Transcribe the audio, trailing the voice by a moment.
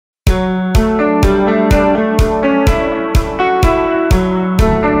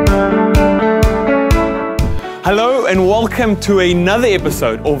and welcome to another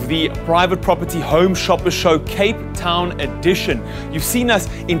episode of the Private Property Home Shopper Show Cape Town edition. You've seen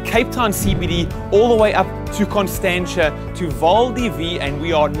us in Cape Town CBD all the way up to Constantia to Val d'Ivi, and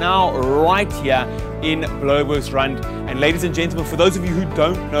we are now right here in Bloubergstrand. And ladies and gentlemen, for those of you who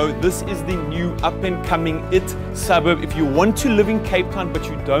don't know, this is the new up-and-coming suburb. If you want to live in Cape Town but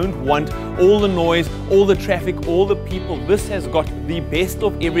you don't want all the noise, all the traffic, all the people, this has got the best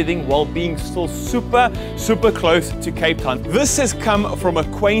of everything while being still super close to Cape Town. This has come from a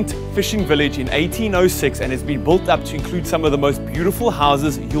quaint fishing village in 1806 and has been built up to include some of the most beautiful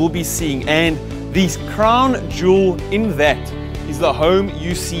houses you'll be seeing. And the crown jewel in that is the home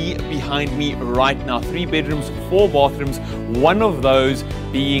you see behind me right now. 3 bedrooms, 4 bathrooms, one of those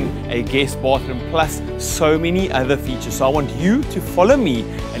being a guest bathroom, plus so many other features. So I want you to follow me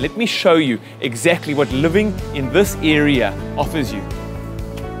and let me show you exactly what living in this area offers you.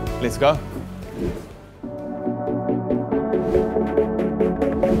 Let's go.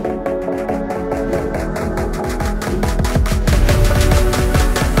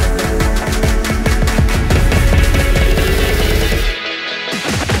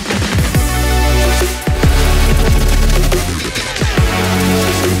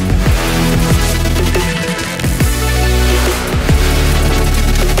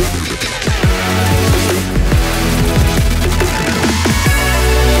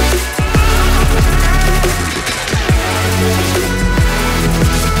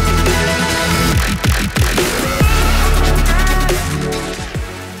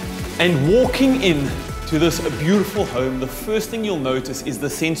 And walking in to this beautiful home, the first thing you'll notice is the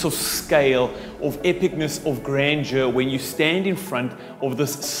sense of scale, of epicness, of grandeur when you stand in front of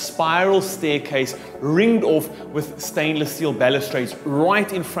this spiral staircase ringed off with stainless steel balustrades.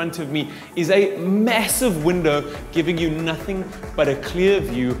 Right in front of me is a massive window giving you nothing but a clear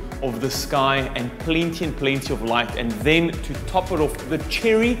view of the sky and plenty of light. And then to top it off, the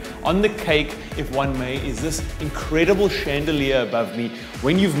cherry on the cake, if one may, is this incredible chandelier above me.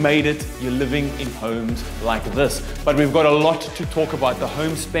 When you've made it, you're living in homes like this. But we've got a lot to talk about. The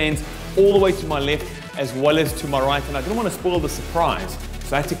home spans all the way to my left as well as to my right, and I didn't want to spoil the surprise,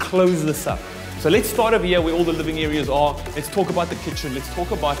 so I had to close this up. So let's start over here where all the living areas are. Let's talk about the kitchen. Let's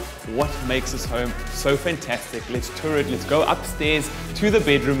talk about what makes this home so fantastic. Let's tour it. Let's go upstairs to the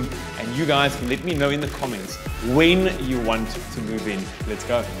bedroom, and you guys can let me know in the comments when you want to move in. Let's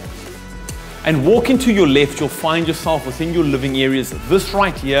go. And walking to your left, you'll find yourself within your living areas. This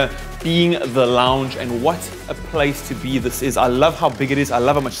right here being the lounge, and what a place to be this is. I love how big it is. I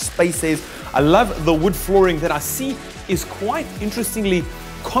love how much space there is. I love the wood flooring that I see is quite interestingly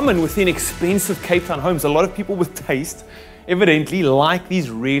common within expensive Cape Town homes. A lot of people with taste evidently like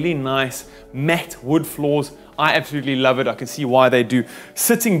these really nice matte wood floors. I absolutely love it. I can see why they do.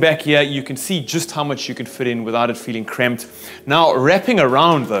 Sitting back here, you can see just how much you can fit in without it feeling cramped. Now, wrapping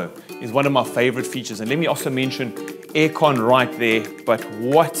around though is one of my favorite features. And let me also mention aircon right there, but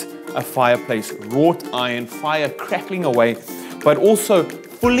what a fireplace. Wrought iron, fire crackling away, but also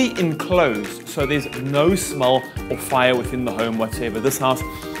fully enclosed, so there's no smell of fire within the home whatsoever. This house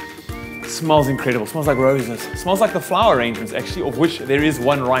smells incredible. Smells like roses. Smells like the flower arrangements, actually, of which there is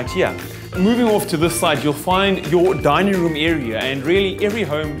one right here. Moving off to this side, you'll find your dining room area, and really every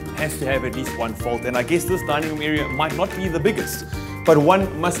home has to have at least one fault, and I guess this dining room area might not be the biggest, but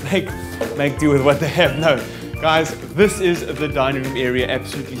one must make do with what they have. No, guys, this is the dining room area,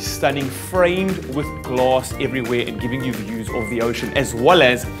 absolutely stunning, framed with glass everywhere and giving you views of the ocean as well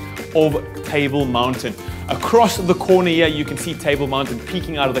as of Table Mountain. Across the corner here, you can see Table Mountain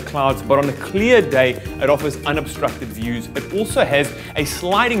peeking out of the clouds, but on a clear day, it offers unobstructed views. It also has a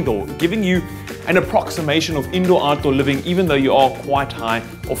sliding door, giving you an approximation of indoor-outdoor living, even though you are quite high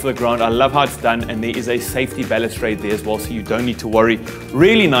off the ground. I love how it's done, and there is a safety balustrade there as well, so you don't need to worry.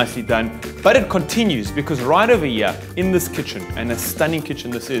 Really nicely done. But it continues, because right over here in this kitchen, and a stunning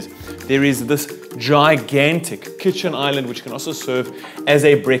kitchen this is, there is this gigantic kitchen island which can also serve as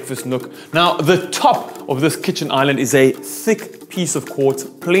a breakfast nook. Now, the top of this kitchen island is a thick piece of quartz,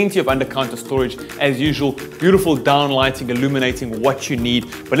 plenty of under-counter storage as usual, beautiful down lighting illuminating what you need.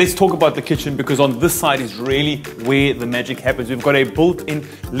 But let's talk about the kitchen, because on this side is really where the magic happens. We've got a built-in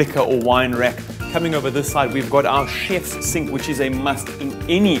liquor or wine rack. Coming over this side, we've got our chef's sink, which is a must in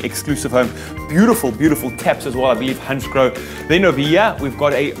any exclusive home. Beautiful taps as well, I believe Huntsgrow. Then over here, we've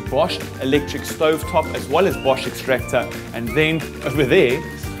got a Bosch electric stove top as well as Bosch extractor. And then over there,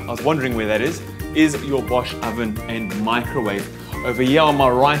 I was wondering where that is your Bosch oven and microwave. Over here on my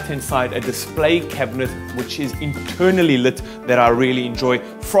right hand side, a display cabinet which is internally lit that I really enjoy.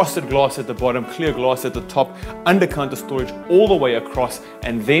 Frosted glass at the bottom, clear glass at the top, under counter storage all the way across,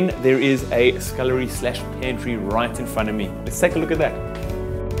 and then there is a scullery slash pantry right in front of me. Let's take a look at that.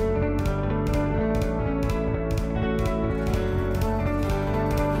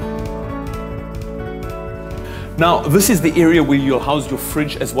 Now, this is the area where you'll house your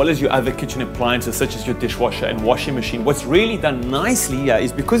fridge as well as your other kitchen appliances such as your dishwasher and washing machine. What's really done nicely here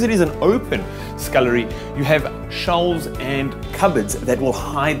is because it is an open scullery, you have shelves and cupboards that will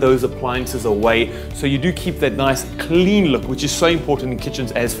hide those appliances away. So you do keep that nice clean look, which is so important in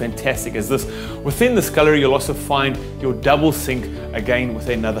kitchens as fantastic as this. Within the scullery, you'll also find your double sink, again with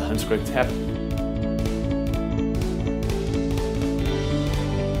another Huntscrow tap.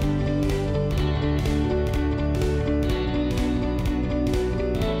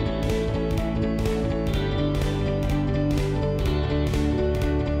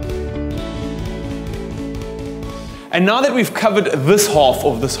 And now that we've covered this half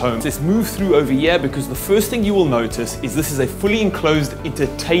of this home, let's move through over here, because the first thing you will notice is this is a fully enclosed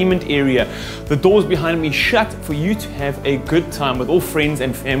entertainment area. The doors behind me shut for you to have a good time with all friends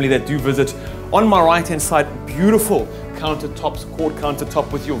and family that do visit. On my right hand side, beautiful countertops, quart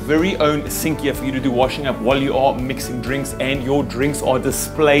countertop with your very own sink here for you to do washing up while you are mixing drinks, and your drinks are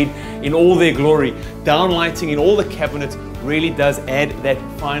displayed in all their glory. Down lighting in all the cabinets really does add that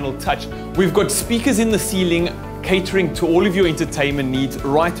final touch. We've got speakers in the ceiling, catering to all of your entertainment needs.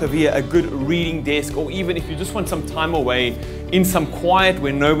 Right over here, a good reading desk, or even if you just want some time away in some quiet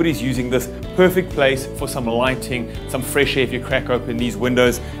where nobody's using this, perfect place for some lighting, some fresh air if you crack open these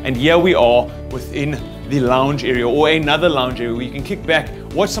windows. And here we are within the lounge area, or another lounge area where you can kick back,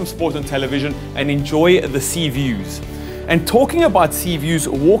 watch some sport on television and enjoy the sea views. And talking about sea views,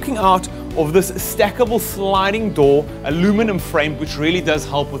 walking out of this stackable sliding door, aluminum frame, which really does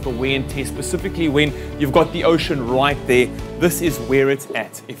help with the wear and tear, specifically when you've got the ocean right there. This is where it's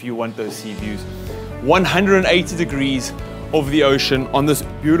at if you want those sea views. 180 degrees of the ocean on this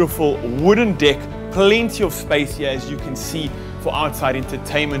beautiful wooden deck. Plenty of space here, as you can see, for outside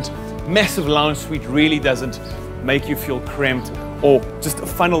entertainment. Massive lounge suite, really doesn't make you feel cramped or just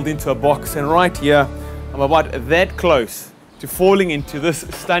funneled into a box. And right here, I'm about that close to falling into this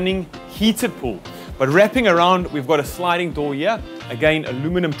stunning heated pool. But wrapping around, we've got a sliding door here, again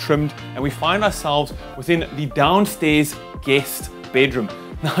aluminum trimmed, and we find ourselves within the downstairs guest bedroom.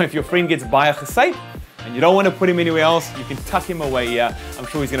 Now, if your friend gets baie gesy and you don't want to put him anywhere else, you can tuck him away here. I'm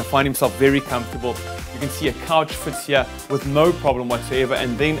sure he's going to find himself very comfortable. You can see a couch fits here with no problem whatsoever,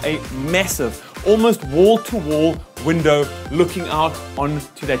 and then a massive, almost wall-to-wall window looking out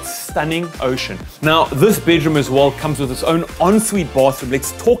onto that stunning ocean. Now, this bedroom as well comes with its own ensuite bathroom.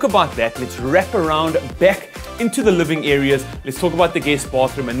 Let's talk about that. Let's wrap around back into the living areas. Let's talk about the guest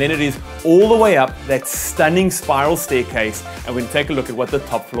bathroom, and then it is all the way up that stunning spiral staircase, and we'll take a look at what the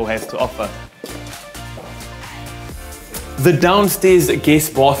top floor has to offer. The downstairs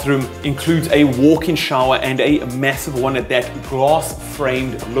guest bathroom includes a walk-in shower, and a massive one at that, glass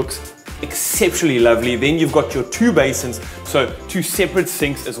framed, looks exceptionally lovely. Then you've got your two basins, so two separate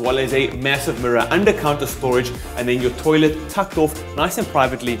sinks, as well as a massive mirror, under counter storage, and then your toilet tucked off nice and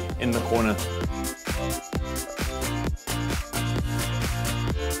privately in the corner.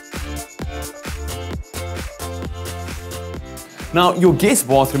 Now, your guest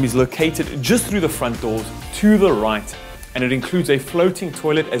bathroom is located just through the front doors to the right, and it includes a floating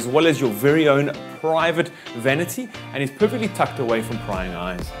toilet as well as your very own private vanity, and is perfectly tucked away from prying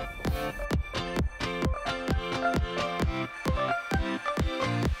eyes.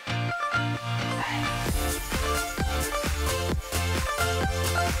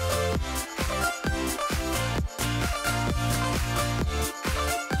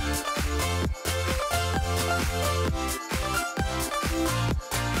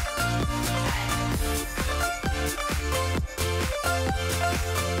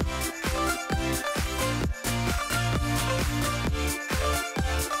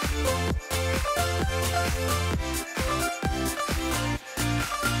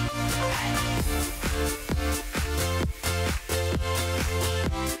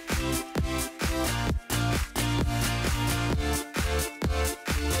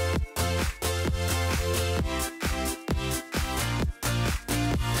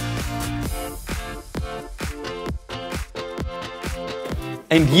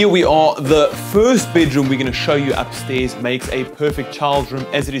 And here we are, the first bedroom we're going to show you upstairs makes a perfect child's room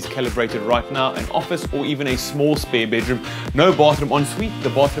as it is calibrated right now, an office or even a small spare bedroom. No bathroom en suite, the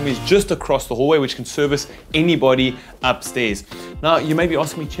bathroom is just across the hallway, which can service anybody upstairs. Now, you may be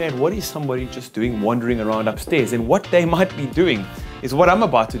asking me, Chad, what is somebody just doing wandering around upstairs? And what they might be doing is what I'm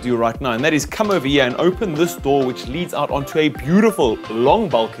about to do right now, and that is come over here and open this door, which leads out onto a beautiful long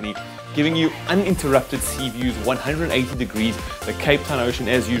balcony, giving you uninterrupted sea views, 180 degrees. The Cape Town Ocean,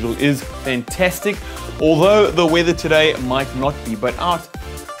 as usual, is fantastic, although the weather today might not be. But out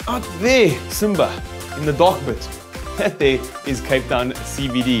there, Simba, in the dark bit, that there is Cape Town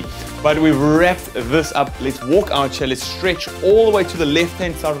CBD. But we've wrapped this up. Let's walk out here. Let's stretch all the way to the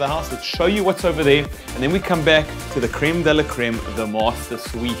left-hand side of the house. Let's show you what's over there. And then we come back to the creme de la creme, the master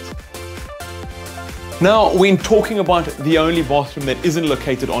suite. Now, when talking about the only bathroom that isn't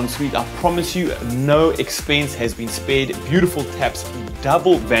located en suite, I promise you no expense has been spared. Beautiful taps,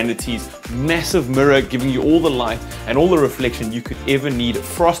 double vanities, massive mirror giving you all the light and all the reflection you could ever need.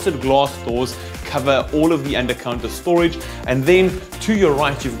 Frosted glass doors cover all of the under-counter storage. And then to your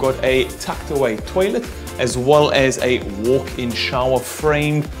right, you've got a tucked away toilet, as well as a walk-in shower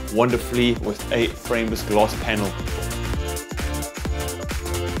framed wonderfully with a frameless glass panel.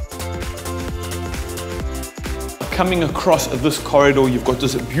 Coming across this corridor, you've got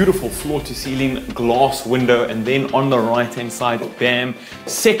this beautiful floor-to-ceiling glass window, and then on the right-hand side, bam,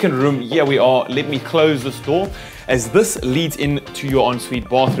 second room. Here we are. Let me close this door as this leads into your ensuite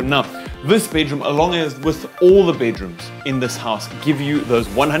bathroom. Now, this bedroom, along with all the bedrooms in this house, give you those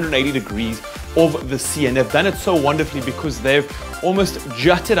 180 degrees of the sea, and they've done it so wonderfully because they've almost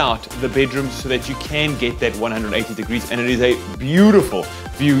jutted out the bedrooms so that you can get that 180 degrees, and it is a beautiful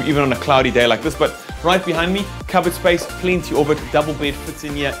view even on a cloudy day like this. But right behind me, cupboard space, plenty of it. Double bed fits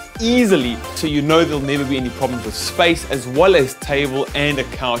in here easily, so you know there'll never be any problems with space, as well as table and a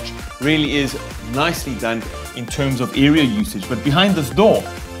couch. Really is nicely done in terms of area usage. But behind this door,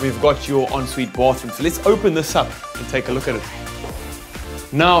 we've got your ensuite bathroom. So let's open this up and take a look at it.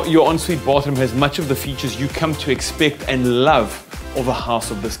 Now, your ensuite bathroom has much of the features you come to expect and love of a house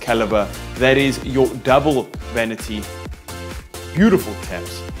of this caliber. That is your double vanity, beautiful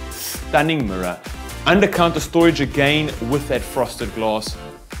taps, stunning mirror, under-counter storage again with that frosted glass,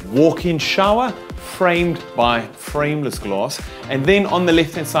 walk-in shower framed by frameless glass, and then on the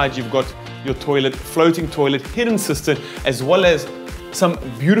left-hand side you've got your toilet, floating toilet, hidden cistern, as well as some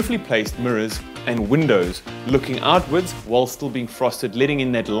beautifully placed mirrors and windows looking outwards while still being frosted, letting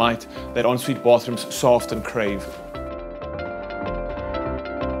in that light that ensuite bathrooms so often crave.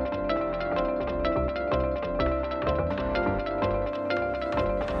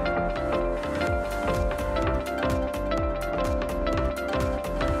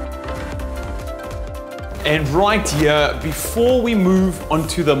 And right here, before we move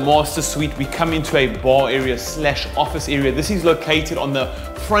onto the master suite, we come into a bar area slash office area. This is located on the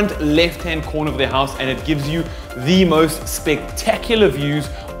front left-hand corner of the house, and it gives you the most spectacular views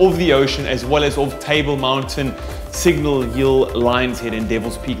of the ocean, as well as of Table Mountain, Signal Hill, Lions Head, and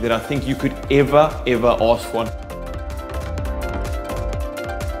Devil's Peak that I think you could ever ask for.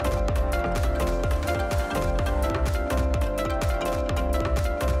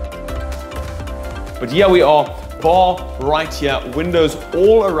 But here we are, bar right here, windows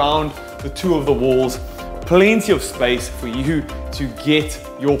all around the two of the walls, plenty of space for you to get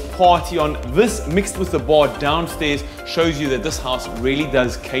your party on. This mixed with the bar downstairs shows you that this house really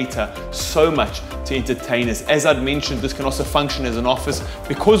does cater so much to entertainers. As I'd mentioned, this can also function as an office.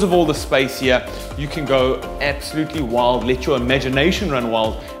 Because of all the space here, you can go absolutely wild, let your imagination run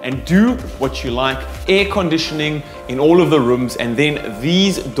wild and do what you like. Air conditioning in all of the rooms, and then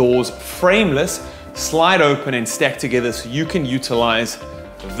these doors, frameless, slide open and stack together so you can utilize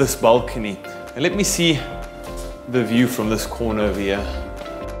this balcony. And let me see the view from this corner over here.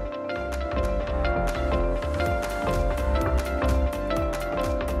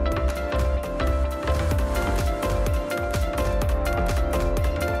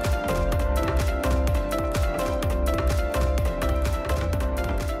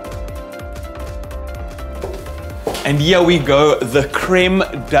 And here we go, the creme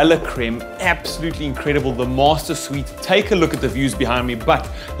de la creme, absolutely incredible, the master suite. Take a look at the views behind me, but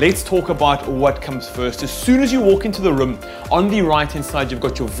let's talk about what comes first. As soon as you walk into the room, on the right hand side, you've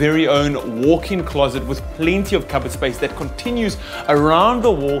got your very own walk-in closet with plenty of cupboard space that continues around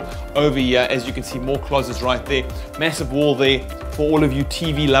the wall over here. As you can see, more closets right there, massive wall there for all of you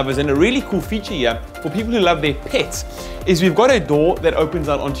TV lovers. And a really cool feature here for people who love their pets is we've got a door that opens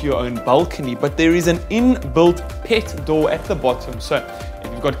out onto your own balcony, but there is an inbuilt pet door at the bottom. So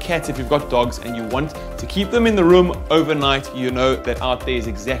if you've got cats, if you've got dogs, and you want to keep them in the room overnight, you know that out there is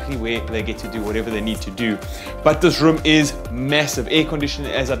exactly where they get to do whatever they need to do. But this room is massive. Air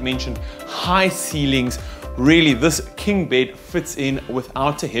conditioning, as I've mentioned, high ceilings, really this king bed fits in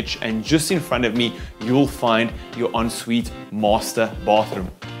without a hitch, and just in front of me, you'll find your ensuite master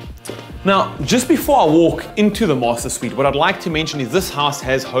bathroom. Now, just before I walk into the master suite, what I'd like to mention is this house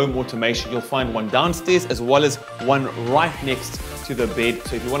has home automation. You'll find one downstairs as well as one right next to the bed.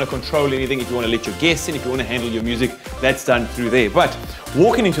 So if you want to control anything, if you want to let your guests in, if you want to handle your music, that's done through there. But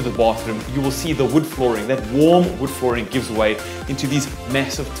walking into the bathroom, you will see the wood flooring. That warm wood flooring gives way into these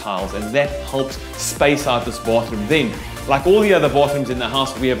massive tiles, and that helps space out this bathroom. Then, like all the other bathrooms in the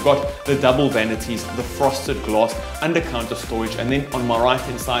house, we have got the double vanities, the frosted glass, under counter storage, and then on my right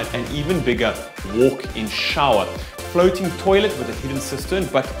hand side, an even bigger walk-in shower. Floating toilet with a hidden cistern,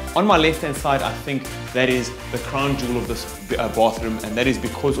 but on my left hand side, I think that is the crown jewel of this bathroom, and that is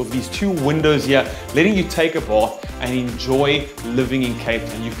because of these two windows here, letting you take a bath and enjoy living in Cape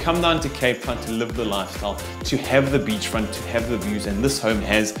Town. You come down to Cape Town to live the lifestyle, to have the beachfront, to have the views, and this home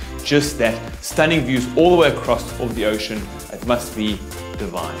has just that. Stunning views all the way across of the ocean. It must be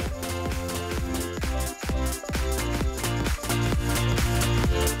divine.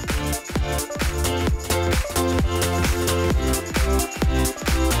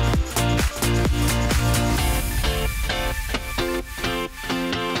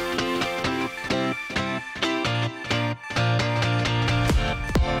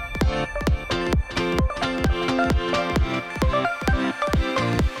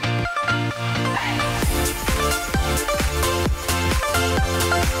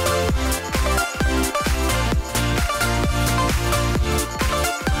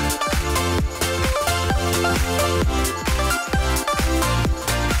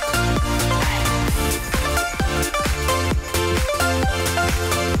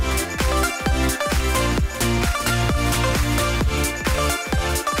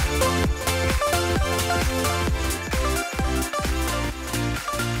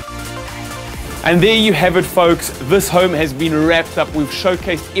 And there you have it, folks. This home has been wrapped up. We've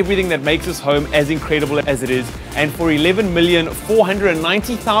showcased everything that makes this home as incredible as it is. And for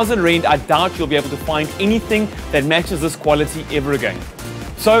 11,490,000 Rand, I doubt you'll be able to find anything that matches this quality ever again.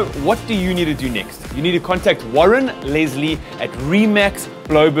 So what do you need to do next? You need to contact Warren Leslie at Remax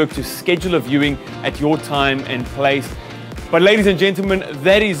Blouberg to schedule a viewing at your time and place. But ladies and gentlemen,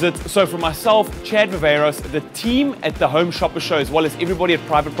 that is it. So for myself, Chad Viveiros, the team at the Home Shopper Show, as well as everybody at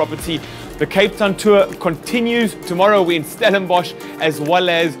Private Property, the Cape Town tour continues. Tomorrow we're in Stellenbosch as well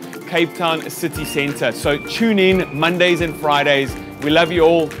as Cape Town City Centre. So tune in Mondays and Fridays. We love you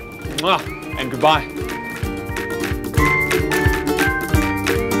all. And goodbye.